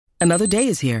Another day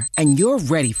is here, and you're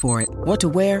ready for it. What to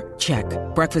wear? Check.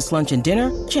 Breakfast, lunch, and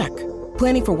dinner? Check.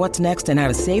 Planning for what's next and how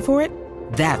to save for it?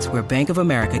 That's where Bank of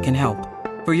America can help.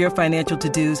 For your financial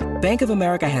to-dos, Bank of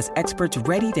America has experts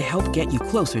ready to help get you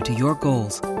closer to your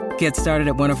goals. Get started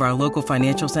at one of our local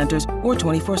financial centers or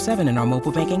 24/7 in our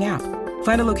mobile banking app.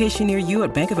 Find a location near you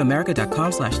at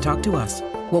bankofamerica.com/talktous.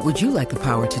 What would you like the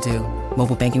power to do?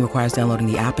 Mobile banking requires downloading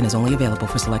the app and is only available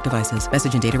for select devices.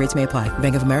 Message and data rates may apply.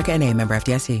 Bank of America N.A., member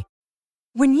FDIC.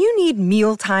 When you need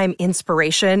mealtime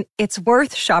inspiration, it's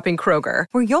worth shopping Kroger,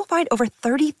 where you'll find over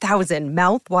 30,000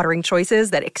 mouth-watering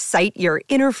choices that excite your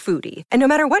inner foodie. And no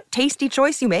matter what tasty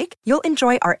choice you make, you'll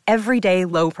enjoy our everyday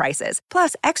low prices,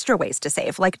 plus extra ways to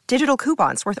save, like digital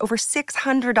coupons worth over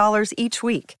 $600 each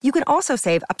week. You can also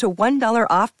save up to $1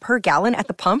 off per gallon at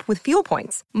the pump with fuel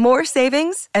points. More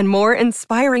savings and more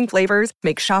inspiring flavors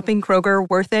make shopping Kroger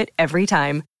worth it every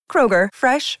time. Kroger,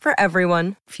 fresh for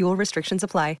everyone. Fuel restrictions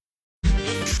apply.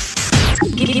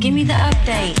 Give me the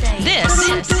update. This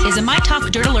is a My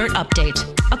Talk Dirt Alert update.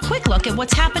 A quick look at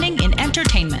what's happening in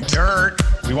entertainment. Dirt.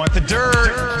 We want the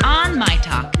dirt. On My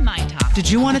Talk. Did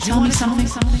you want to tell me something?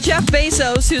 Jeff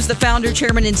Bezos, who's the founder,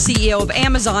 chairman, and CEO of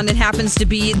Amazon and happens to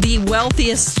be the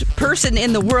wealthiest person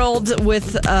in the world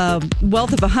with a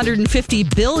wealth of $150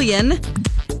 billion,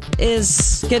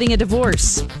 is getting a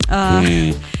divorce.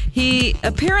 He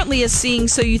apparently is seeing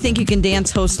So You Think You Can Dance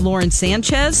host Lauren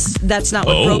Sanchez. That's not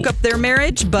what broke up their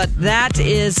marriage, but that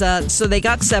is, so they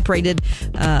got separated,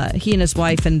 he and his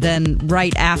wife, and then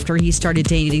right after he started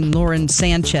dating Lauren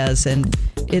Sanchez, and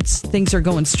things are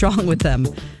going strong with them.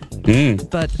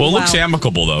 But well, it looks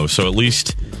amicable, though, so at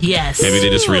least maybe they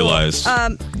just realized.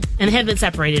 And had been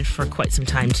separated for quite some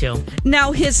time, too.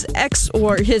 Now, his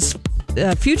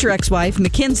future ex-wife,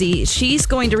 Mackenzie, she's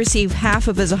going to receive half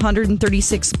of his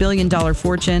 $136 billion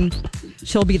fortune.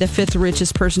 She'll be the 5th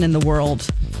richest person in the world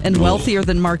and wealthier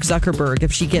than Mark Zuckerberg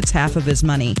if she gets half of his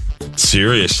money.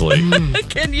 Seriously?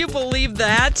 Can you believe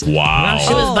that? Wow. Well,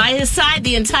 she was by his side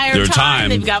the entire time.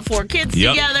 They've got 4 kids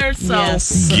together, so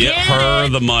get her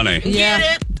the money. Yeah.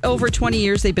 Get it. Over 20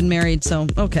 years they've been married, so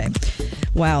okay.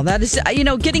 Wow, that is,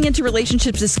 getting into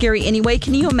relationships is scary anyway.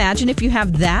 Can you imagine if you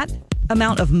have that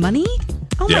amount of money?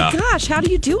 Oh my gosh, how do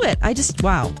you do it?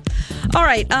 Wow. All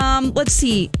right, let's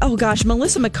see. Oh gosh,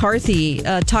 Melissa McCarthy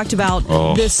talked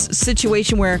about this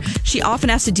situation where she often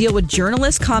has to deal with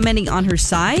journalists commenting on her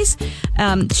size.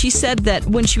 She said that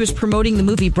when she was promoting the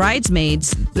movie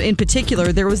Bridesmaids, in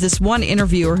particular, there was this one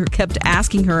interviewer who kept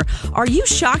asking her, "Are you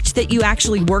shocked that you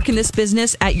actually work in this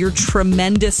business at your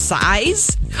tremendous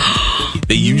size?"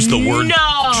 They use the word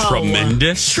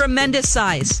tremendous? Tremendous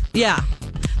size, yeah.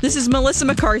 This is Melissa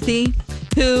McCarthy,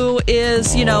 who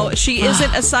is, she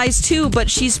isn't a size 2, but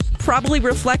she's probably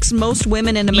reflects most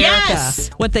women in America,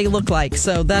 what they look like.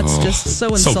 So that's just so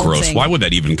insulting. So gross. Why would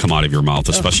that even come out of your mouth,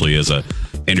 especially as a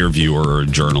interviewer or a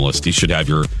journalist? You should have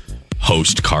your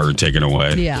host card taken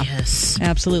away. Yeah. Yes.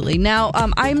 Absolutely. Now,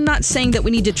 I'm not saying that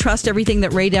we need to trust everything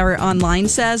that Radar Online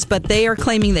says, but they are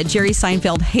claiming that Jerry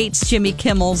Seinfeld hates Jimmy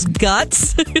Kimmel's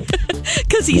guts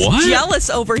because he's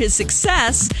jealous over his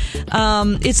success.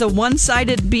 It's a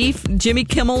one-sided beef. Jimmy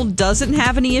Kimmel doesn't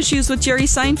have any issues with Jerry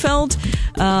Seinfeld.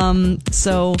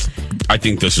 So I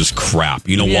think this is crap.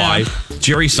 You know why?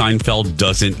 Jerry Seinfeld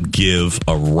doesn't give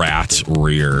a rat's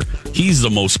rear. He's the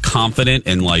most confident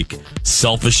and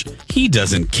selfish. He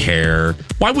doesn't care.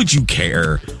 Why would you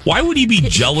care? Why would he be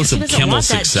jealous of Kimmel's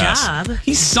success?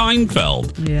 He's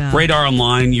Seinfeld. Yeah. Radar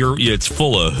Online, it's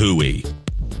full of hooey.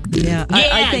 Yeah,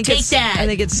 I think that. I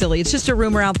think it's silly. It's just a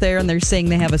rumor out there, and they're saying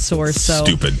they have a source. So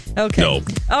stupid. Okay. No.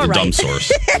 All right. Dumb source.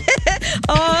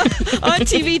 On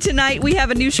TV tonight, we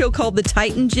have a new show called The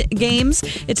Titan Games.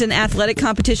 It's an athletic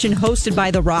competition hosted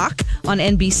by The Rock on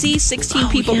NBC. 16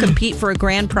 people compete for a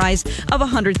grand prize of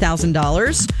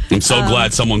 $100,000. I'm so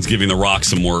glad someone's giving The Rock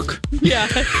some work. Yeah,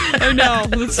 I know.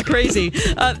 It's crazy.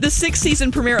 The 6th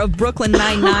season premiere of Brooklyn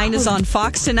Nine-Nine is on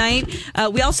Fox tonight.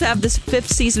 We also have this 5th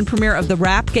season premiere of The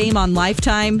Rap Game on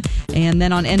Lifetime, and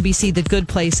then on NBC, The Good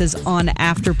Place is on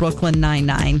after Brooklyn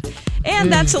Nine-Nine.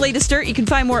 And that's the latest dirt. You can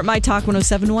find more at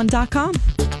mytalk1071.com.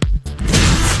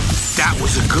 That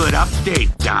was a good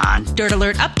update, Don. Dirt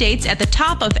Alert updates at the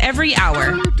top of every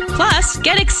hour. Plus,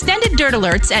 get extended Dirt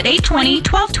Alerts at 8:20,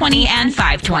 12:20, and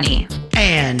 5:20.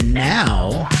 And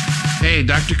now... Hey,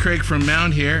 Dr. Craig from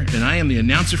Mound here, and I am the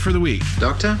announcer for the week.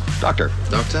 Doctor? Doctor.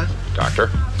 Doctor? Doctor.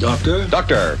 Doctor.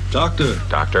 Doctor. Doctor.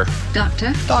 Doctor.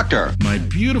 Doctor. Doctor. My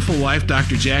beautiful wife,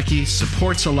 Dr. Jackie,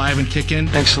 supports Alive and Kickin'.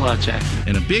 Thanks a lot, Jackie.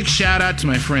 And a big shout out to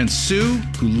my friend Sue,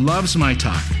 who loves My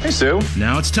Talk. Hey, Sue.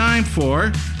 Now it's time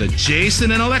for the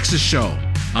Jason and Alexis Show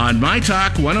on My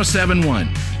Talk 1071.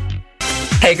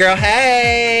 Hey, girl,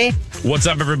 hey. What's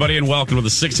up, everybody, and welcome to the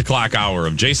 6 o'clock hour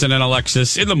of Jason and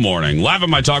Alexis in the morning. Live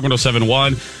on My Talk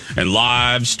 1071 and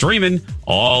live streaming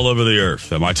all over the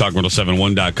earth at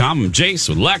MyTalk1071.com. I'm Jace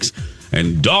with Lex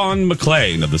and Dawn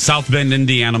McClain of the South Bend,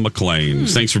 Indiana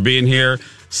McClains. Thanks for being here.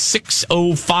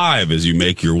 6:05 as you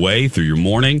make your way through your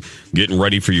morning, getting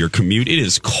ready for your commute. It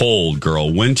is cold,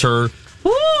 girl. Winter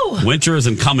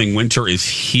isn't coming. Winter is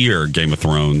here, Game of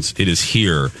Thrones. It is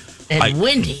here. And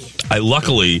windy.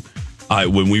 Luckily,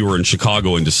 when we were in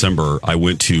Chicago in December, I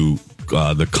went to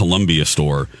the Columbia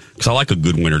store because I like a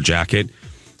good winter jacket.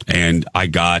 And I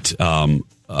got,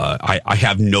 I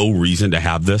have no reason to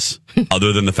have this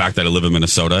other than the fact that I live in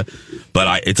Minnesota.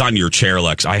 But it's on your chair,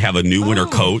 Lex. I have a new winter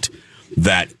coat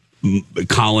that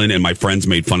Colin and my friends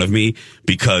made fun of me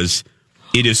because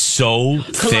it is so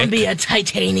Columbia thick.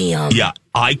 titanium. Yeah,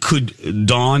 I could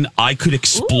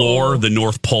explore the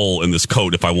North Pole in this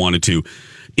coat if I wanted to.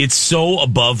 It's so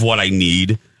above what I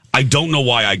need. I don't know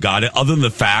why I got it, other than the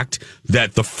fact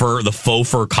that the faux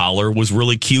fur collar was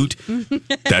really cute.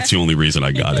 That's the only reason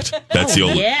I got it. That's the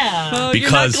only. Yeah.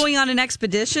 Because you're not going on an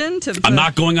expedition I'm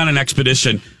not going on an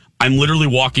expedition. I'm literally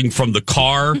walking from the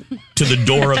car to the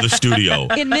door of the studio.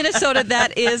 In Minnesota,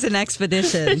 that is an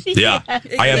expedition. Yeah.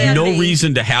 I have no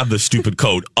reason to have the stupid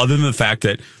coat other than the fact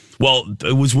that, well,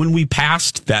 it was when we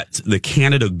passed the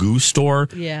Canada Goose store.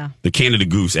 Yeah. The Canada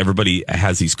Goose, everybody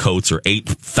has these coats are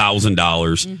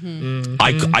 $8,000.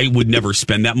 I would never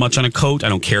spend that much on a coat. I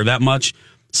don't care that much.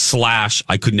 /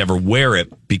 I could never wear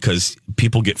it because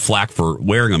people get flack for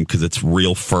wearing them because it's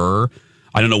real fur.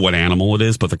 I don't know what animal it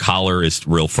is, but the collar is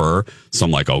real fur. So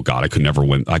I'm like, oh God, I could never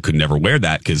wear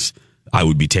that because I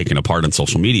would be taken apart on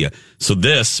social media. So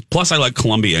plus I like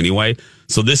Columbia anyway.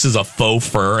 So this is a faux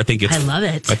fur. I love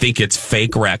it. I think it's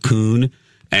fake raccoon.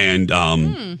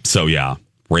 And so yeah,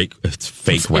 it's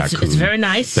fake raccoon. It's very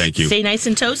nice. Thank you. Stay nice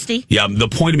and toasty. Yeah, the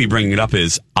point of me bringing it up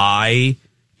is I've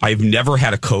never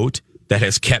had a coat that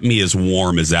has kept me as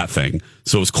warm as that thing.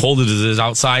 So as cold as it is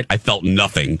outside, I felt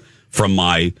nothing from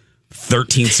my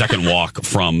 13-second walk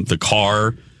from the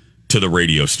car to the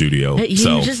radio studio.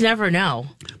 You just never know.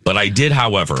 But I did,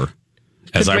 however,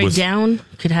 could break down,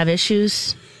 could have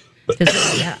issues.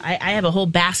 I have a whole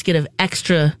basket of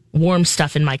extra warm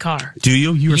stuff in my car. Do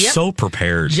you? You are so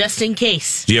prepared. Just in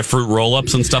case. Do you have fruit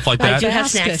roll-ups and stuff like that? I do have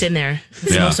snacks in there.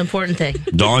 It's the most important thing.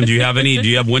 Dawn, do you have any? Do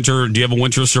you have a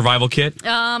winter survival kit?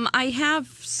 I have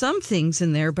some things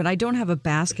in there, but I don't have a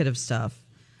basket of stuff.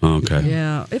 Okay.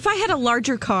 Yeah. If I had a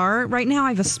larger car, right now I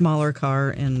have a smaller car,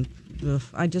 and I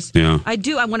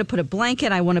want to put a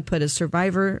blanket. I want to put a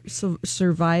survival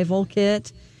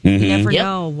kit. You never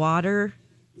know. Water.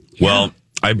 Well,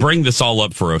 I bring this all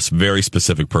up for a very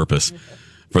specific purpose.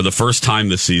 For the first time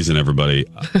this season, everybody,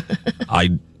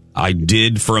 I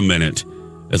did for a minute,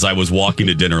 as I was walking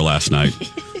to dinner last night,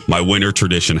 my winter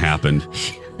tradition happened.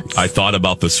 I thought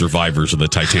about the survivors of the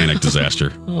Titanic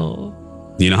disaster. Oh.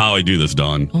 You know how I do this,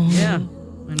 Dawn? Oh. Yeah.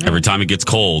 Every time it gets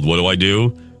cold, what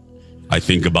do? I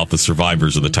think about the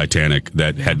survivors of the Titanic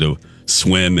that had to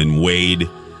swim and wade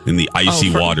in the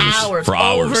icy waters for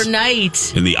hours.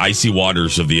 Overnight. In the icy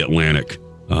waters of the Atlantic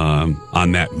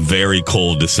on that very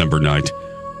cold December night.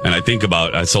 And I think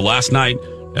about, so last night,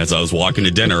 as I was walking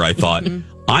to dinner, I thought,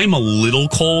 I'm a little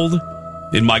cold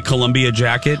in my Columbia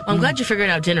jacket. I'm glad you figured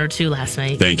out dinner, too, last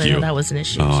night. Thank you. I know that was an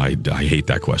issue. Oh, I hate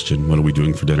that question. What are we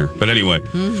doing for dinner? But anyway,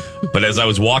 but as I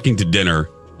was walking to dinner,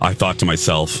 I thought to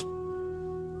myself,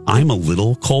 I'm a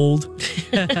little cold,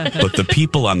 but the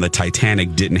people on the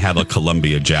Titanic didn't have a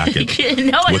Columbia jacket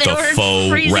with a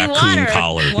faux raccoon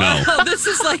collar. Wow, no. This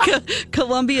is like a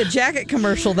Columbia jacket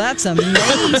commercial. That's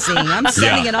amazing. I'm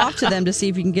sending it off to them to see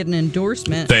if you can get an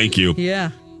endorsement. Thank you. Yeah.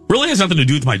 Really has nothing to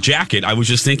do with my jacket. I was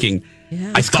just thinking,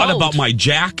 I thought cold. about my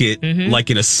jacket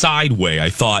like in a side way. I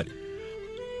thought,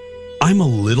 I'm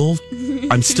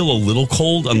still a little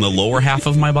cold on the lower half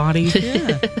of my body.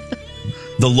 Yeah.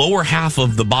 The lower half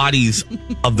of the bodies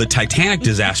of the Titanic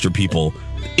disaster people,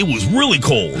 it was really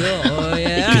cold. Oh,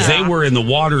 yeah. Because they were in the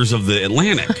waters of the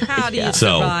Atlantic. How do you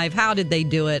survive? How did they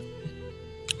do it?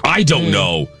 I don't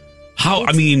know.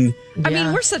 I mean,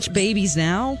 we're such babies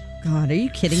now. God, are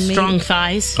you kidding me? Strong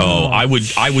thighs. Oh, I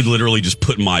would literally just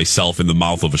put myself in the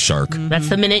mouth of a shark. Mm-hmm. That's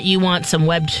the minute you want some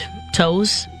webbed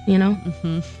toes, you know?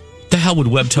 Mm-hmm. The hell would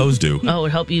webbed toes do? Oh, it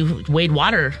would help you wade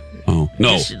water. Oh,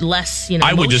 no. Just less,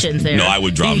 motions there. No, I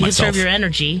would drown myself. Conserve your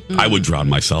energy. I would drown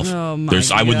myself. Oh, my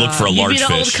God. I would look for a large You'd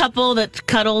be the fish. old couple that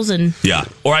cuddles and... Yeah.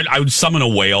 Or I would summon a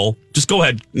whale. Just go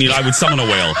ahead. I would summon a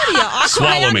whale.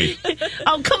 Swallow me.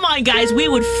 Oh, come on, guys. We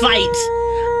would fight.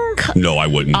 No, I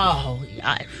wouldn't. Oh,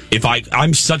 If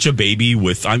I'm such a baby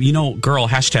with, girl,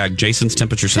 hashtag Jason's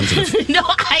temperature sensitive. But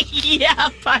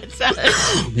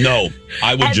No,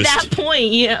 I would at that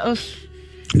point,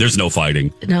 there's no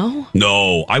fighting.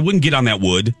 No, I wouldn't get on that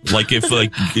wood. Like if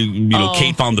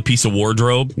Kate found the piece of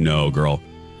wardrobe. No, girl.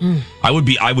 I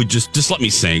would just let me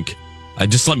sink.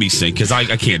 Just let me sink because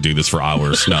I can't do this for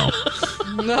hours. No.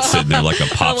 Sitting there like a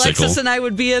popsicle. Alexis and I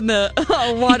would be in the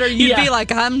water. You'd be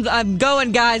like, I'm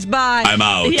going, guys. Bye. I'm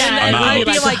out. And I'm out. I'd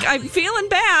be like, I'm feeling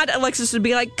bad. Alexis would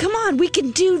be like, come on, we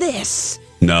can do this.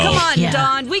 No. Come on,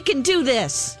 Dawn, we can do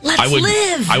this. Let's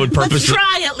live. Let's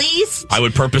try at least. I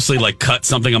would purposely cut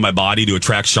something on my body to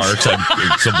attract sharks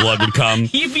so blood would come.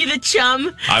 You'd be the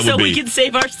chum so we can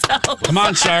save ourselves. Come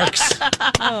on, sharks.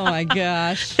 Oh, my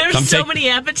gosh. There's so many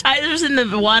appetizers in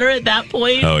the water at that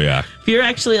point. Oh, yeah. If you're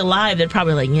actually alive, they're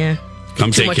probably like, yeah.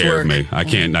 Come take care of me. I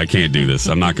can't do this.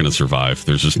 I'm not going to survive.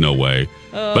 There's just no way.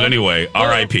 But anyway,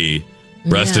 R.I.P.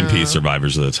 Rest in peace,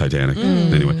 survivors of the Titanic.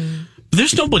 Anyway.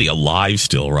 There's nobody alive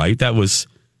still, right? That was,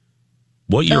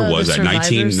 what year was that?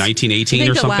 1918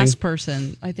 or something? The last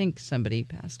person. I think somebody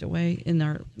passed away in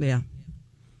our, Yeah,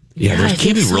 there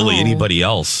can't be really anybody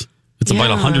else. It's about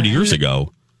 100 years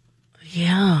ago.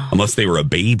 Yeah. Unless they were a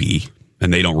baby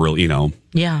and they don't really, they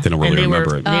don't really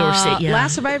remember it.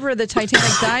 Last survivor of the Titanic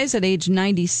dies at age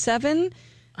 97.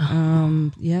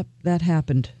 Yep, that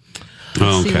happened.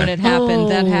 Oh, see when it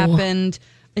happened. That happened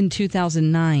in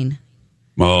 2009.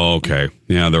 Oh, okay.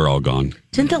 Yeah, they're all gone.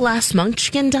 Didn't the last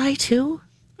Munchkin die too?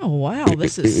 Oh, wow.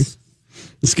 This is...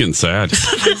 It's getting sad. Come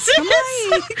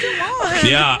on.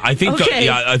 Yeah, I think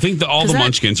all the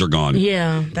Munchkins are gone.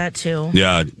 Yeah, that too.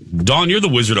 Yeah. Dawn, you're the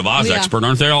Wizard of Oz expert.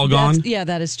 Aren't they all gone?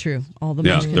 That is true. All the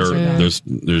Munchkins are gone.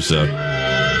 There's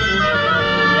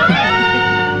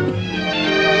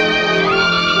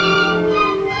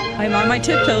I'm on my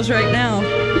tiptoes right now.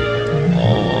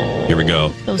 Oh. Here we go.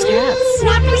 Those hats.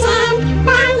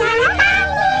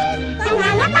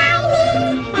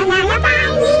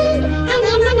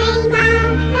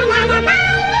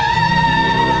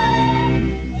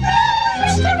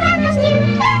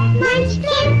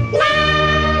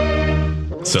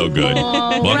 So good.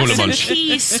 Welcome to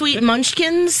Munchkin. Sweet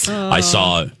Munchkins. I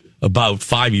saw about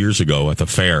 5 years ago at the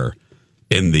fair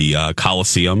in the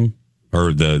Coliseum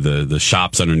or the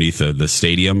shops underneath the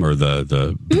stadium or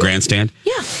the grandstand.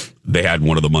 Yeah. They had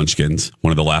one of the Munchkins,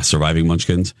 one of the last surviving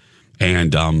Munchkins.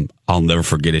 And I'll never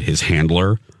forget it. His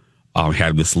handler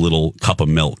had this little cup of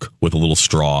milk with a little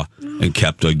straw and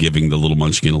kept giving the little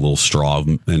Munchkin a little straw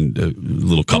and a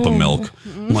little cup of milk.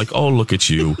 I'm like, oh, look at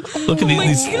you. Look at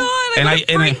these. Oh, my God. I would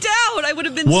have freaked out. I would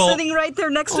have been sitting right there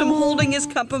next to him holding his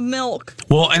cup of milk.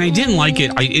 Well, and I didn't like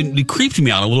it. It creeped me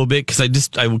out a little bit because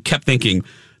I kept thinking,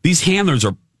 these handlers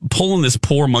are pulling this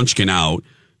poor Munchkin out.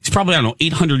 He's probably,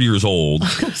 800 years old.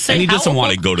 And he doesn't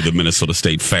want to go to the Minnesota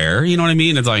State Fair. You know what I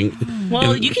mean? It's like...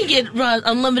 Well, you can get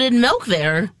unlimited milk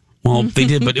there. Well, they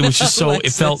did, but it was just so...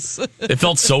 it felt so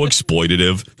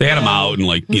exploitative. They had him out and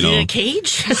Was it a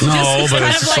cage? No, it's but kind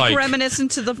it's of just like reminiscent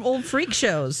to the old freak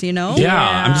shows, Yeah,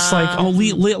 I'm just like,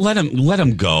 let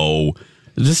him go.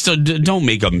 Just don't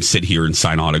make him sit here and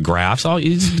sign autographs.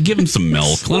 Just give him some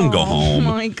milk. Let him go home. Oh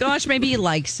my gosh, maybe he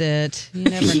likes it. You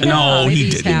never know. No, maybe he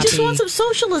didn't. He just wants some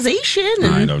socialization.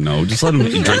 I don't know. Just let him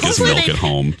drink his milk at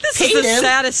home. This is the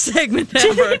saddest segment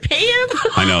ever. Did they pay him?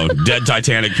 I know. Dead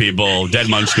Titanic people, dead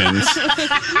Munchkins.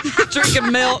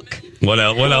 Drinking milk. What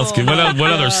else? What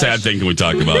other sad thing can we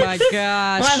talk about? Oh my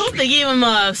gosh. Well, I hope they gave him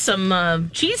some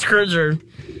cheese curds or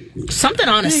something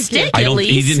on a stick. At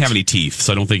least he didn't have any teeth,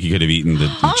 so I don't think he could have eaten the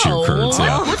cheer curds.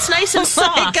 Well, what's nice and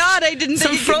soft? Oh my God, I didn't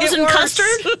some think it could frozen get worse. custard.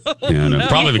 Yeah, no,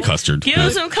 probably the custard. Give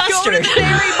him some custard. Go to the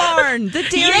dairy barn. The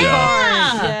dairy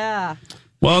barn. Yeah.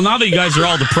 Well, now that you guys are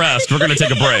all depressed, we're going to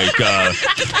take a break.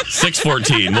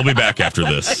 6:14. We'll be back after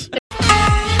this.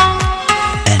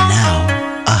 And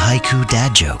now, a haiku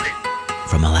dad joke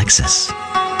from Alexis.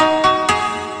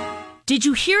 Did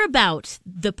you hear about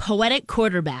the poetic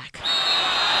quarterback?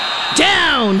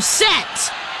 Down, set,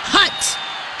 hut,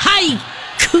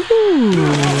 haiku.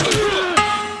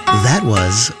 That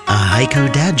was a haiku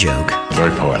dad joke.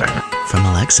 Very poetic. From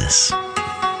Alexis.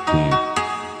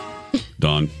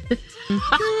 Dawn.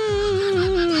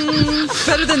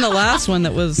 Better than the last one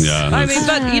that was. Yeah. I mean,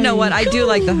 but you know what? I do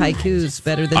like the haikus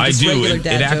better than just regular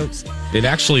dad jokes. It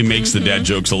actually makes the dad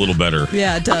jokes a little better.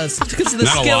 Yeah, it does. Because of the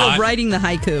skill of writing the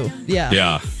haiku. Yeah.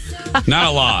 Yeah. Not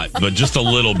a lot, but just a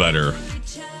little better.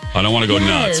 I don't want to go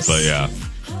nuts, but yeah.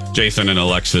 Jason and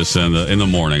Alexis in the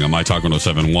morning on My Talk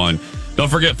 107.1. Don't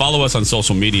forget, follow us on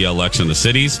social media, Alexa in the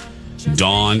Cities,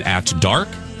 Dawn at Dark,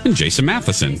 and Jason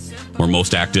Matheson. We're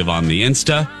most active on the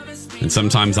Insta and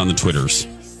sometimes on the Twitters.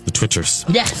 The Twitchers.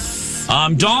 Yes.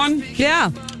 Dawn?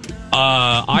 Yeah.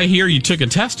 I hear you took a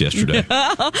test yesterday.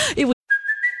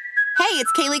 Hey,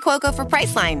 it's Kaylee Cuoco for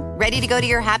Priceline. Ready to go to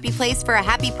your happy place for a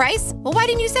happy price? Well, why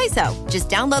didn't you say so? Just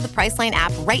download the Priceline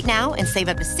app right now and save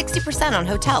up to 60% on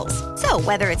hotels. So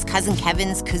whether it's Cousin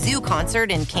Kevin's Kazoo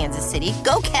Concert in Kansas City,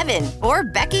 go Kevin, or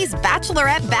Becky's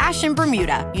Bachelorette Bash in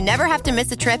Bermuda, you never have to miss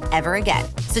a trip ever again.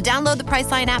 So download the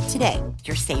Priceline app today.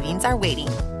 Your savings are waiting.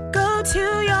 Go to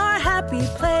your happy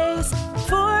place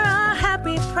for a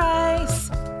happy price.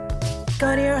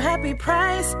 Go to your happy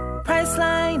price,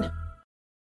 Priceline.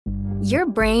 Your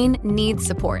brain needs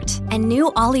support, and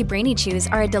new Ollie Brainy Chews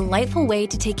are a delightful way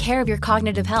to take care of your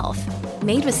cognitive health.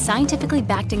 Made with scientifically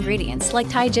backed ingredients like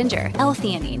Thai ginger,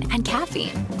 L-theanine, and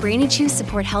caffeine, Brainy Chews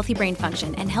support healthy brain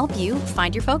function and help you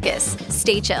find your focus,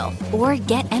 stay chill, or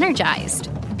get energized.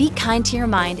 Be kind to your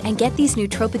mind and get these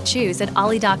nootropic chews at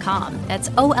ollie.com.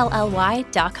 That's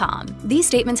OLLY.com. These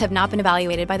statements have not been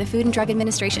evaluated by the Food and Drug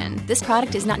Administration. This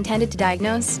product is not intended to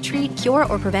diagnose, treat, cure,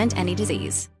 or prevent any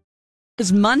disease. It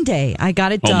was Monday. I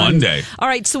got it done. Monday. All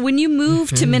right. So when you move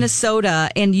to Minnesota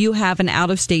and you have an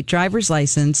out-of-state driver's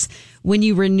license, when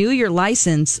you renew your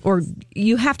license, or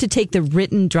you have to take the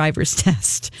written driver's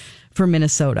test for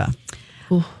Minnesota.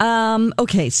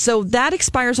 Okay, so that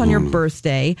expires on your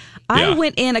birthday. I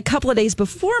went in a couple of days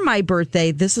before my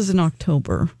birthday. This is in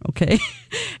October, okay?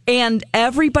 And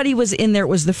everybody was in there. It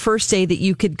was the first day that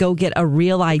you could go get a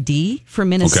real ID for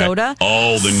Minnesota. Okay.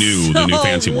 Oh, the new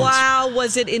fancy ones. Wow,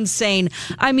 was it insane.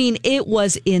 I mean, it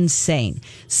was insane.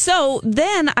 So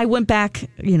then I went back,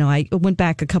 I went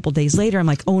back a couple days later. I'm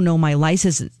like, oh no, my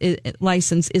license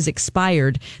is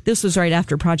expired. This was right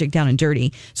after Project Down and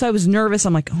Dirty. So I was nervous.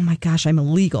 I'm like, oh my gosh, I'm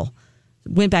illegal.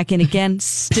 Went back in again,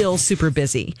 still super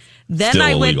busy. Then still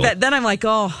I illegal. went. Then I'm like,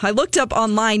 oh, I looked up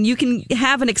online. You can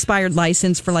have an expired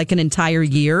license for like an entire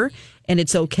year, and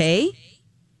it's okay.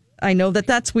 I know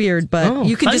that's weird, but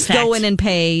you can just go in and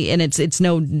pay, and it's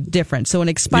no different. So an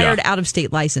expired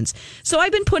out-of-state license. So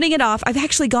I've been putting it off. I've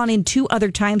actually gone in 2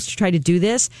 other times to try to do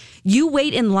this. You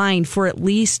wait in line for at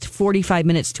least 45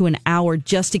 minutes to an hour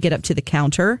just to get up to the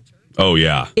counter. Oh,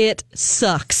 yeah. It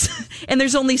sucks. And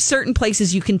there's only certain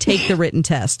places you can take the written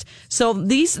test. So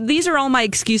these are all my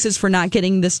excuses for not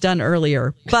getting this done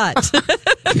earlier. But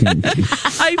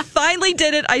I finally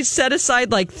did it. I set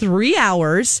aside like 3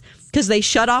 hours because they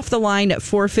shut off the line at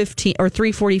 4:15 or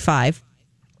 3:45.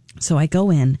 So I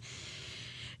go in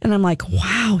and I'm like,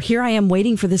 wow, here I am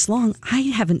waiting for this long. I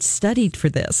haven't studied for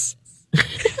this.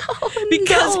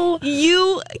 Because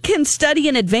you can study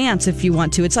in advance if you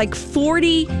want to. It's like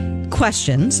 40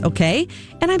 questions, okay?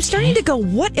 And I'm starting to go,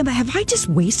 have I just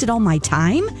wasted all my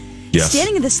time? Yes.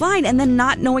 Standing in this line and then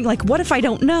not knowing, like, what if I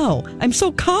don't know? I'm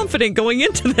so confident going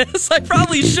into this. I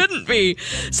probably shouldn't be.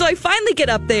 So I finally get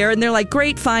up there and they're like,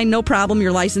 great, fine, no problem.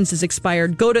 Your license is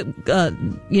expired. Go to,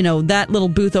 that little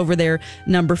booth over there,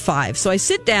 number 5. So I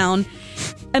sit down.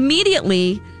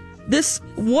 Immediately, this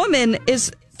woman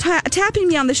is tapping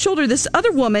me on the shoulder. This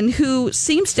other woman who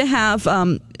seems to have,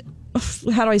 how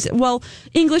do I say? Well,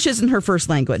 English isn't her first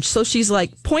language. So she's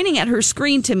like pointing at her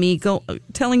screen to me,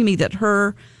 telling me that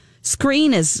her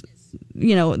screen is,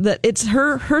 that it's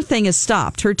her thing is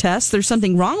stopped, her test. There's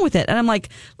something wrong with it. And I'm like,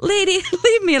 lady,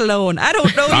 leave me alone. I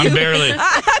don't know you. Barely.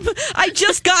 I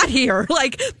just got here.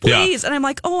 Like, please. Yeah. And I'm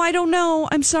like, oh, I don't know.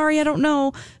 I'm sorry. I don't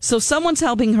know. So someone's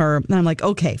helping her. And I'm like,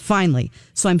 okay, finally.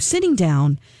 So I'm sitting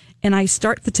down and I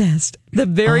start the test. The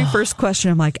very first question,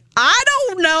 I'm like, I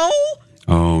don't know.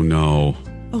 Oh, no.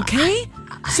 Okay.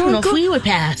 I don't know if we would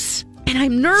pass. And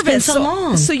I'm nervous. It's been so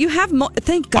long. So you have,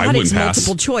 thank God it's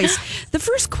multiple choice. The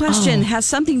first question has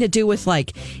something to do with,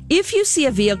 like, if you see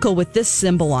a vehicle with this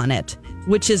symbol on it,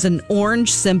 which is an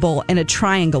orange symbol and a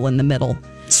triangle in the middle.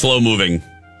 Slow moving.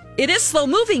 It is slow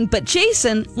moving, but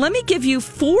Jason, let me give you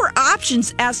 4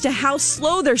 options as to how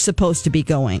slow they're supposed to be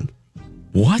going.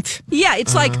 What? Yeah,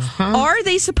 it's like, are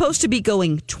they supposed to be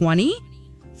going 20,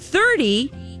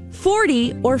 30,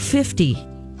 40, or 50?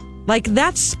 Like,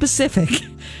 that's specific.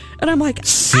 And I'm like,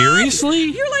 seriously?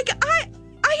 You're like, I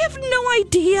have no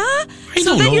idea. I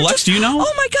don't know, Lex. Do you know?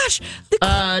 Oh my gosh.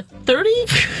 30?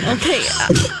 Okay.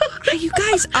 You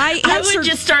guys, I would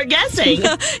just start guessing.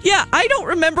 Yeah, I don't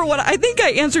remember I think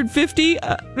I answered 50.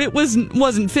 It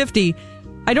wasn't 50.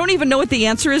 I don't even know what the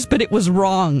answer is, but it was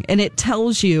wrong. And it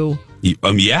tells you.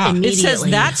 Yeah. It says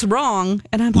that's wrong.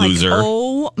 And I'm Loser. Like,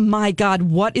 oh my God,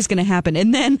 what is going to happen?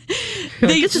 And then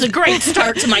this is a great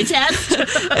start to my test.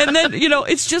 And then,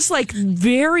 it's just like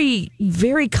very,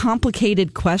 very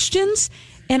complicated questions.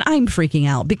 And I'm freaking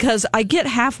out because I get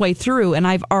halfway through and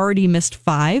I've already missed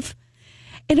 5.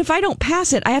 And if I don't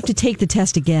pass it, I have to take the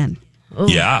test again. Ooh.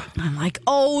 Yeah. I'm like,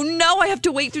 oh no, I have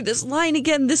to wait through this line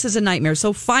again. This is a nightmare.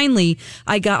 So finally,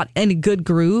 I got in a good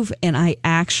groove and I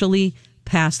actually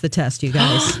passed the test, you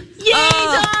guys. Yay, Dawn!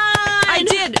 I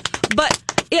did. But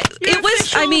it was,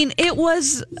 official. I mean, it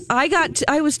was,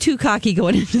 I was too cocky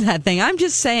going into that thing. I'm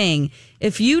just saying,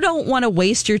 if you don't want to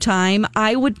waste your time,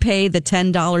 I would pay the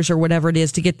 $10 or whatever it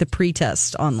is to get the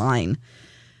pre-test online.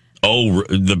 Oh,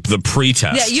 the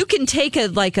pre-test. Yeah, you can take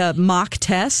a mock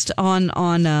test on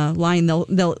line.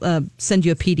 They'll send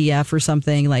you a PDF or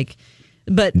something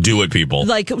but do it, people.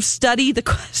 Study the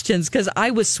questions because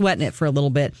I was sweating it for a little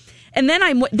bit, and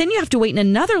then you have to wait in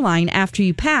another line after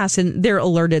you pass, and they're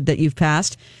alerted that you've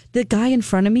passed. The guy in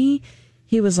front of me,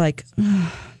 he was like,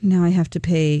 oh, "Now I have to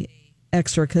pay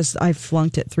extra because I've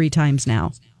flunked it 3 times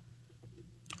now."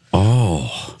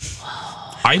 Oh.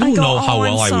 I don't know how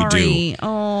well I would do.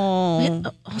 Oh,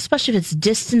 especially if it's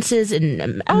distances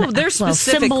and there's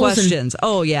specific questions.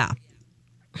 Oh, yeah.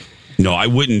 No, I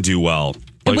wouldn't do well.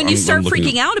 And when you start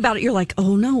freaking out about it, you're like,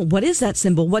 "Oh no, what is that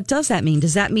symbol? What does that mean?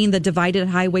 Does that mean the divided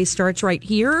highway starts right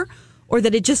here, or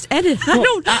that it just ended?"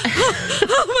 Oh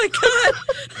my god!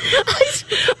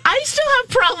 I still have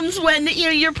problems when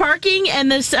you're parking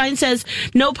and the sign says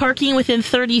no parking within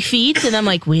 30 feet, and I'm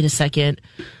like, wait a second.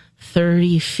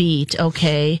 30 feet,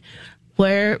 okay.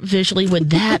 Where visually would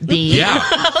that be? Yeah.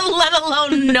 Let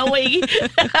alone knowing.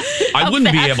 I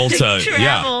wouldn't be able to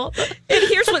travel. Yeah. And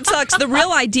here's what sucks. The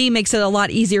Real ID makes it a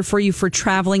lot easier for you for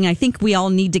traveling. I think we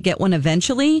all need to get one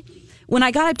eventually. When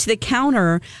I got up to the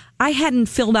counter, I hadn't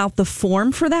filled out the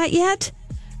form for that yet.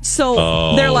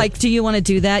 So they're like, "Do you want to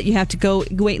do that? You have to go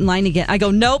wait in line again." I go,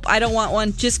 "Nope, I don't want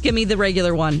one. Just give me the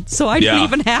regular one." So I don't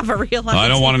even have a Real ID. I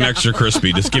don't want an extra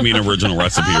crispy. Just give me an original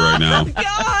recipe right now.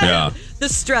 God. Yeah. The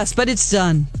stress, but it's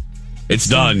done. It's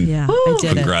done. Yeah, I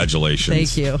did Congratulations.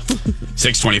 Thank you.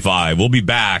 6:25. We'll be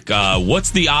back.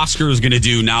 What's the Oscars going to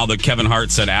do now that Kevin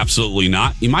Hart said absolutely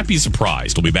not? You might be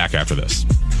surprised. We'll be back after this.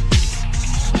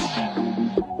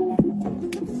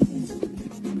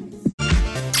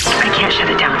 I can't shut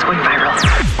it down. It's going viral.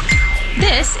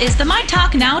 This is the My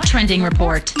Talk Now trending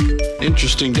report.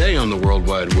 Interesting day on the World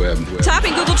Wide Web.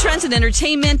 Topping Google Trends and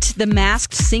entertainment, The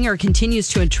Masked Singer continues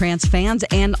to entrance fans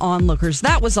and onlookers.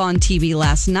 That was on TV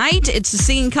last night. It's a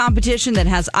singing competition that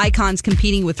has icons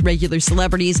competing with regular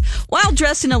celebrities while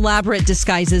dressed in elaborate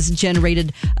disguises,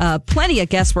 generated plenty of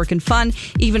guesswork and fun,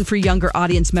 even for younger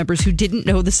audience members who didn't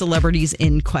know the celebrities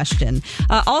in question.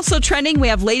 Also trending, we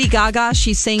have Lady Gaga.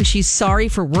 She's saying she's sorry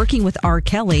for working with R.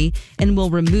 Kelly and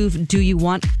will remove Do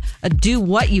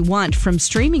What You Want from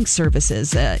streaming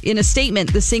services. In a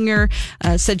statement, the singer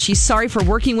said she's sorry for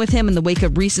working with him in the wake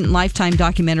of recent Lifetime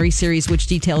documentary series, which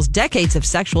details decades of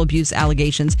sexual abuse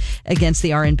allegations against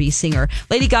the R&B singer.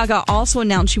 Lady Gaga also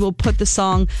announced she will pull the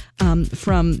song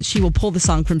from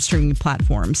streaming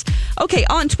platforms. Okay,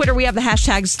 on Twitter, we have the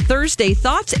hashtags Thursday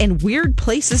Thoughts and Weird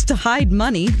Places to Hide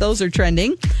Money. Those are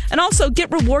trending. And also,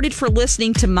 get rewarded for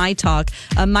listening to My Talk.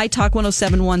 My Talk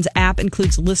 1071's app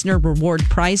includes listener reward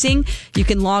prizing. You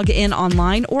can log in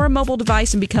online or a mobile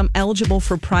device and become eligible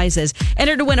for prizes.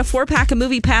 Enter to win a 4-pack of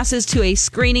movie passes to a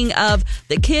screening of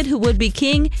The Kid Who Would Be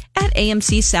King at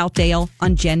AMC Southdale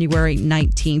on January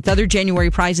 19th. Other January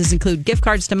prizes include gift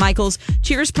cards to Michael's,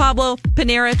 Cheers Pablo,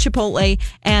 Panera, Chipotle,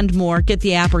 and more. Get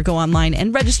the app or go online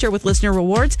and register with listener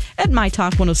rewards at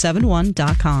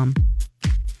mytalk1071.com.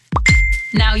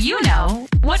 Now you know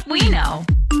what we know.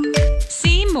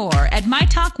 See more at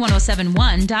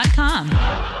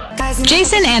mytalk1071.com.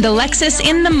 Jason and Alexis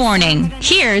in the morning.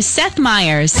 Here's Seth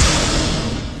Meyers.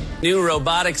 New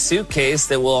robotic suitcase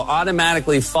that will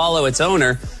automatically follow its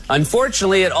owner.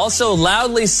 Unfortunately, it also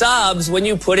loudly sobs when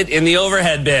you put it in the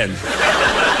overhead bin.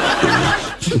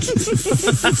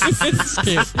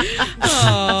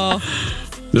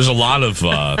 There's a lot of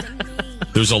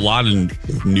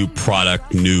new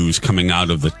product news coming out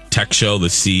of the tech show,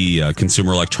 the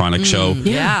Consumer Electronics Show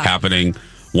happening.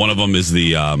 One of them is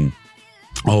the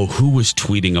who was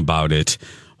tweeting about it?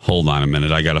 Hold on a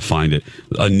minute, I got to find it.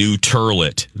 A new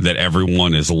turlet that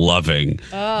everyone is loving.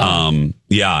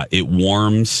 It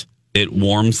warms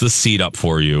the seat up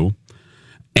for you,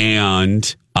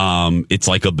 and it's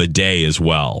like a bidet as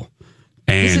well.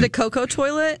 And is it a Coco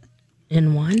toilet?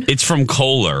 In one? It's from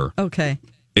Kohler. Okay.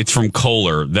 It's from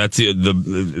Kohler. That's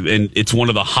and it's one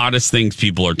of the hottest things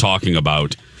people are talking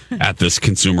about at this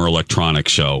Consumer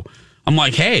Electronics Show. I'm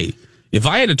like, hey, if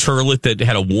I had a turlet that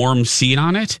had a warm seat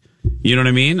on it, you know what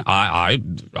I mean? I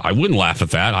wouldn't laugh at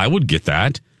that. I would get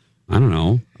that. I don't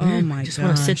know. Oh my god! Just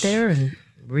want to sit there and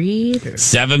read.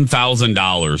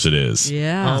 $7,000 it is.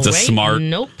 Yeah, it's a smart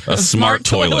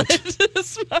toilet.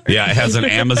 Smart. Yeah, it has an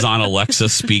Amazon Alexa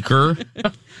speaker.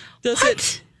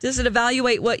 Does it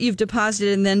evaluate what you've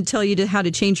deposited and then tell you how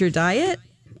to change your diet?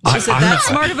 Is it that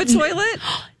smart of a toilet?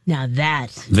 Now that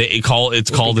it's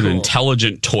called an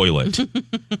intelligent toilet.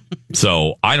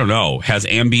 So I don't know. Has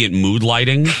ambient mood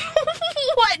lighting?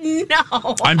 What?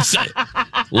 No.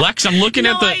 Lex, I'm looking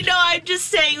at the. I know. I'm just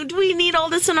saying. Do we need all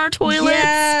this in our toilets?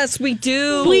 Yes, we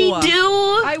do. We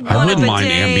do. I wouldn't mind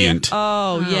ambient.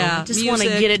 Oh yeah. I just want to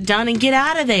get it done and get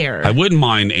out of there. I wouldn't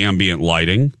mind ambient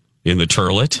lighting in the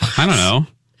toilet. I don't know.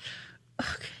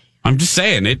 Okay. I'm just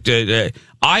saying it.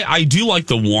 I do like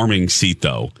the warming seat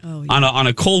though. Oh, yeah. On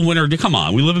a cold winter. Come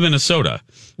on, we live in Minnesota.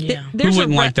 Yeah. Who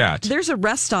wouldn't like that? There's a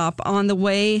rest stop on the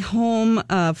way home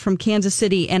from Kansas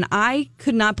City, and I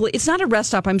could not believe it's not a rest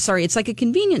stop. I'm sorry, it's like a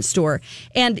convenience store,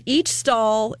 and each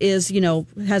stall is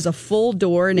has a full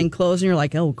door and enclosed, and you're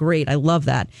like, oh great, I love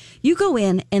that. You go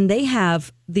in, and they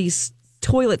have these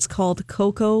toilets called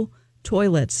Coco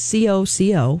toilets,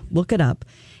 COCO. Look it up.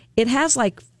 It has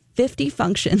like 50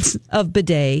 functions of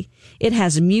bidet. It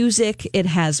has music. It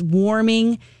has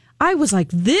warming. I was like,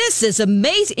 this is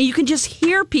amazing. And you can just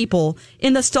hear people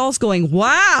in the stalls going,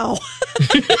 wow.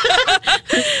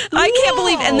 I can't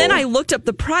believe. And then I looked up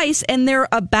the price and they're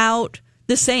about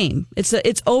the same. It's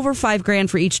over $5,000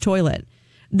 for each toilet.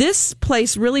 This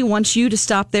place really wants you to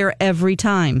stop there every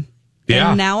time. Yeah.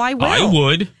 And now I will. I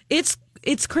would. It's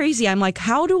crazy. I'm like,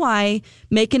 how do I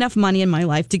make enough money in my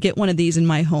life to get one of these in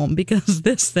my home? Because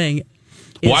this thing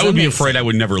Well, I would be afraid I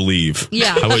would never leave.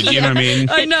 Yeah. I would, you know what I mean?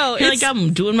 I know. You're like,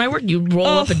 I'm doing my work. You roll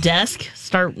up a desk,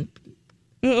 start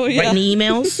writing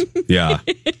emails. Yeah.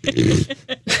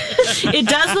 It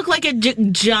does look like a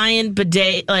giant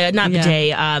bidet,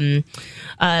 bidet,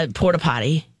 porta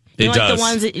potty. You know, It like does. the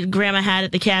ones that Grandma had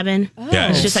at the cabin. Oh. Yeah,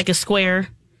 It's just like a square.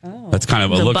 That's kind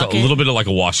of a little bit of like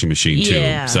a washing machine too.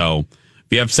 Yeah. So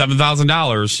if you have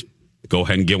 $7,000, go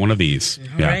ahead and get one of these.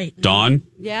 All right. Dawn,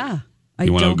 Yeah.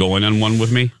 you want to go in on one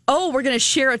with me? Oh, we're going to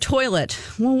share a toilet.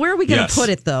 Well, where are we going to put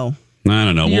it, though? I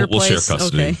don't know. Your We'll share place?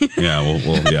 custody. Okay. Yeah,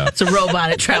 we'll yeah. It's a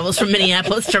robot. It travels from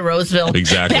Minneapolis to Roseville.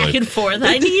 Exactly. Back and forth.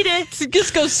 I need it. It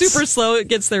just goes super slow. It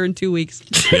gets there in 2 weeks.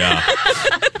 Yeah.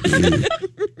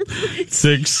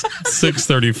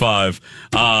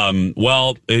 6:35.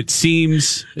 Well, it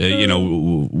seems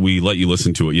we let you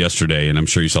listen to it yesterday, and I'm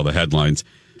sure you saw the headlines.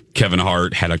 Kevin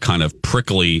Hart had a kind of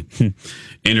prickly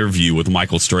interview with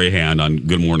Michael Strahan on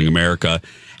Good Morning America.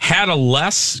 Had a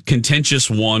less contentious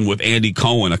one with Andy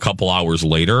Cohen a couple hours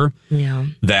later. Yeah.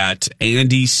 That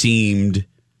Andy seemed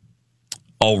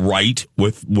all right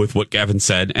with what Kevin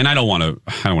said, and I don't want to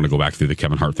go back through the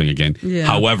Kevin Hart thing again. Yeah.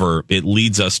 However, it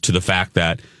leads us to the fact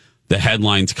that the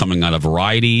headlines coming out of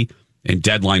Variety and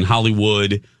Deadline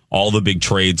Hollywood, all the big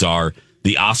trades are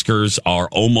the Oscars are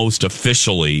almost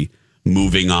officially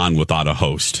moving on without a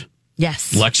host.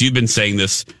 Yes. Lex, you've been saying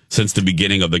this since the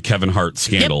beginning of the Kevin Hart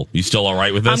scandal. Yep. You still all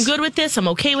right with this? I'm good with this. I'm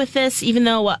okay with this, even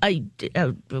though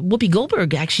Whoopi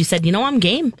Goldberg actually said, I'm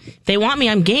game. If they want me,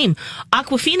 I'm game.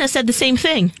 Aquafina said the same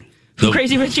thing.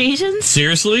 Crazy Rich Asians.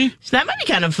 Seriously? So that might be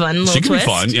kind of fun. Little She could twist.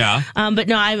 be fun, yeah. But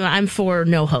no, I'm for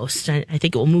no host. I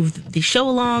think it will move the show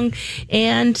along,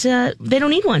 and they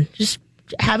don't need one. Just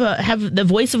have the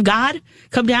voice of God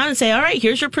come down and say, all right,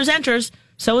 here's your presenters,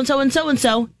 so-and-so and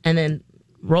so-and-so, and then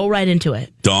roll right into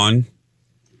it. Dawn?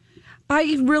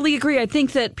 I really agree. I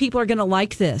think that people are going to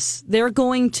like this. They're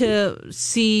going to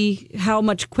see how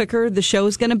much quicker the show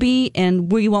is going to be,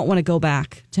 and we won't want to go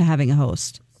back to having a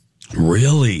host.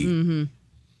 Really? Mm-hmm.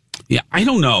 Yeah, I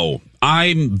don't know.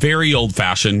 I'm very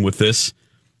old-fashioned with this.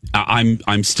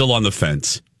 I'm still on the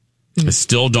fence. I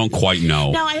still don't quite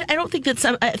know. No, I don't think that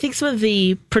I think some of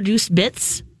the produced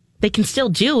bits they can still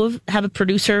do. Have a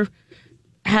producer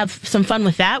have some fun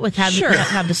with that. With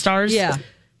have the stars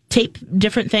tape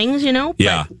different things,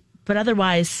 Yeah. But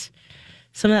otherwise,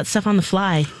 some of that stuff on the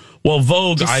fly. Well,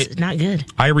 Vogue, not good.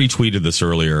 I retweeted this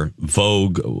earlier.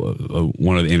 Vogue,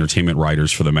 one of the entertainment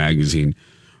writers for the magazine,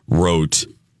 wrote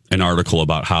an article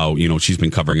about how, she's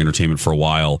been covering entertainment for a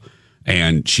while,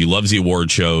 and she loves the award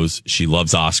shows, she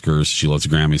loves Oscars, she loves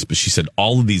Grammys, but she said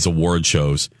all of these award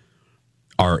shows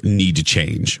need to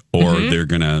change, or they're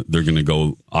gonna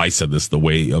go. I said this, the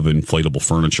way of inflatable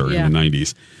furniture in the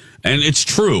 90s, and it's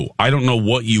true. I don't know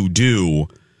what you do,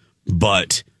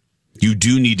 but you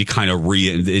do need to kind of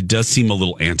it does seem a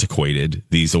little antiquated,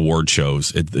 these award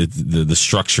shows. The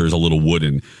structure is a little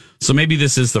wooden. So maybe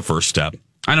this is the first step.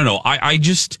 I don't know. I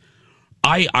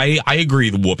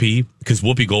agree with Whoopi, because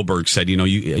Whoopi Goldberg said,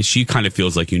 she kind of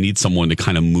feels like you need someone to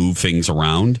kind of move things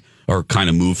around or kind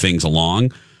of move things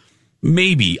along.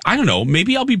 Maybe, I don't know.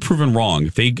 Maybe I'll be proven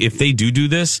wrong. If they do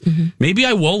this, maybe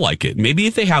I will like it. Maybe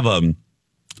if they have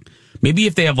maybe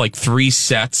if they have like 3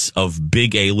 sets of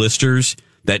big A-listers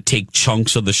that take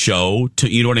chunks of the show to,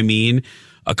 you know what I mean?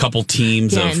 A couple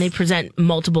teams and they present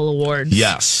multiple awards.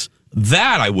 Yes.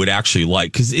 That I would actually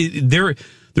like, because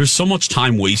there's so much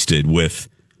time wasted with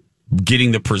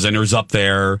getting the presenters up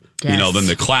there, Yes. then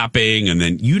the clapping, and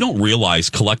then you don't realize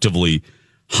collectively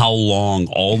how long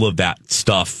all of that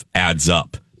stuff adds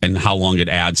up and how long it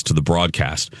adds to the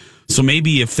broadcast. So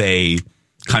maybe if they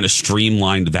kind of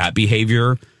streamlined that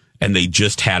behavior and they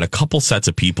just had a couple sets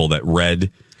of people that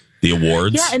read the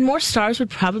awards. Yeah, and more stars would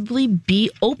probably be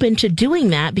open to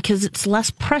doing that because it's less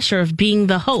pressure of being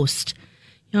the host.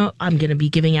 I'm going to be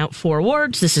giving out 4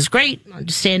 awards. This is great. I'll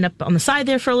just stand up on the side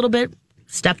there for a little bit,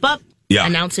 step up,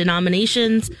 announce the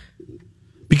nominations.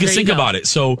 Because think about it.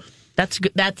 So that's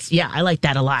good. I like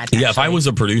that a lot. Actually. Yeah, if I was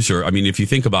a producer, I mean, if you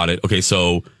think about it, okay,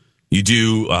 so you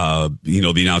do,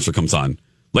 the announcer comes on.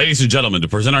 Ladies and gentlemen, to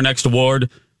present our next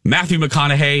award, Matthew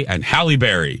McConaughey and Halle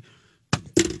Berry.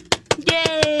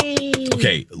 Yay!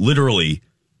 Okay, literally,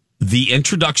 the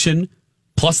introduction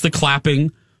plus the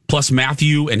clapping plus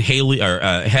Matthew and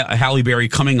Halle Berry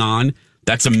coming on,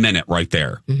 that's a minute right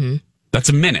there. Mm-hmm. That's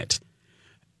a minute.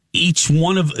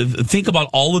 Think about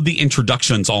all of the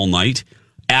introductions all night,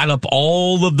 add up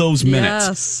all of those minutes.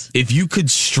 Yes. If you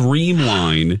could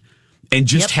streamline and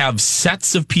just have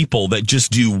sets of people that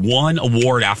just do one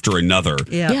award after another.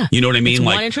 Yeah. You know what I mean? It's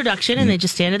one introduction and they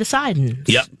just stand to the side and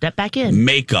step back in.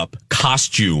 Makeup,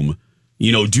 costume,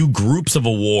 do groups of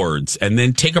awards and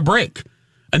then take a break.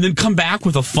 And then come back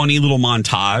with a funny little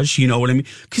montage, you know what I mean?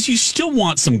 Because you still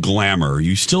want some glamour.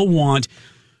 You do want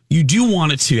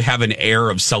it to have an air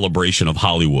of celebration of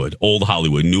Hollywood, old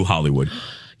Hollywood, new Hollywood.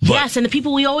 But, yes, and the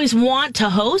people we always want to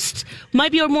host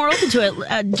might be more open to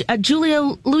it. Julia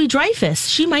Louis-Dreyfus,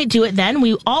 she might do it then.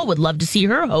 We all would love to see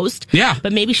her host. Yeah.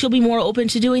 But maybe she'll be more open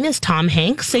to doing this. Tom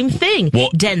Hanks, same thing. Well,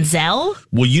 Denzel.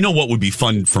 Well, you know what would be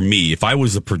fun for me? If I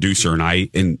was a producer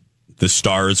and the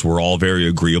stars were all very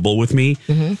agreeable with me,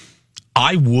 mm-hmm.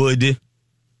 I would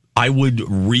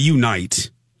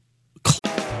reunite.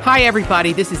 Hi,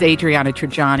 everybody. This is Adriana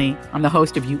Trajani. I'm the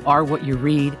host of You Are What You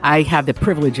Read. I have the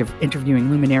privilege of interviewing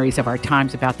luminaries of our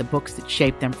times about the books that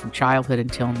shaped them from childhood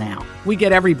until now. We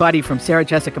get everybody from Sarah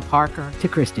Jessica Parker to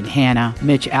Kristen Hanna,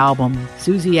 Mitch Albom,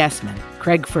 Susie Essman,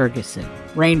 Craig Ferguson,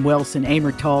 Rainn Wilson,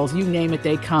 Amor Tolls, you name it,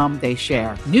 they come, they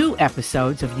share. New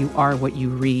episodes of You Are What You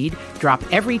Read drop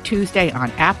every Tuesday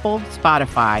on Apple,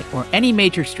 Spotify, or any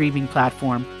major streaming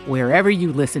platform wherever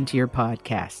you listen to your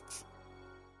podcasts.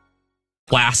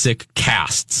 Classic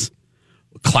casts,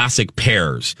 classic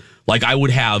pairs. Like I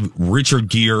would have Richard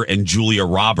Gere and Julia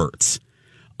Roberts.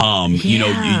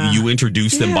 You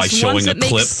introduce them by showing a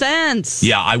clip. Makes sense.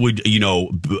 Yeah, I would,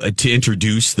 to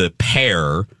introduce the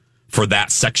pair for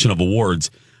that section of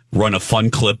awards, run a fun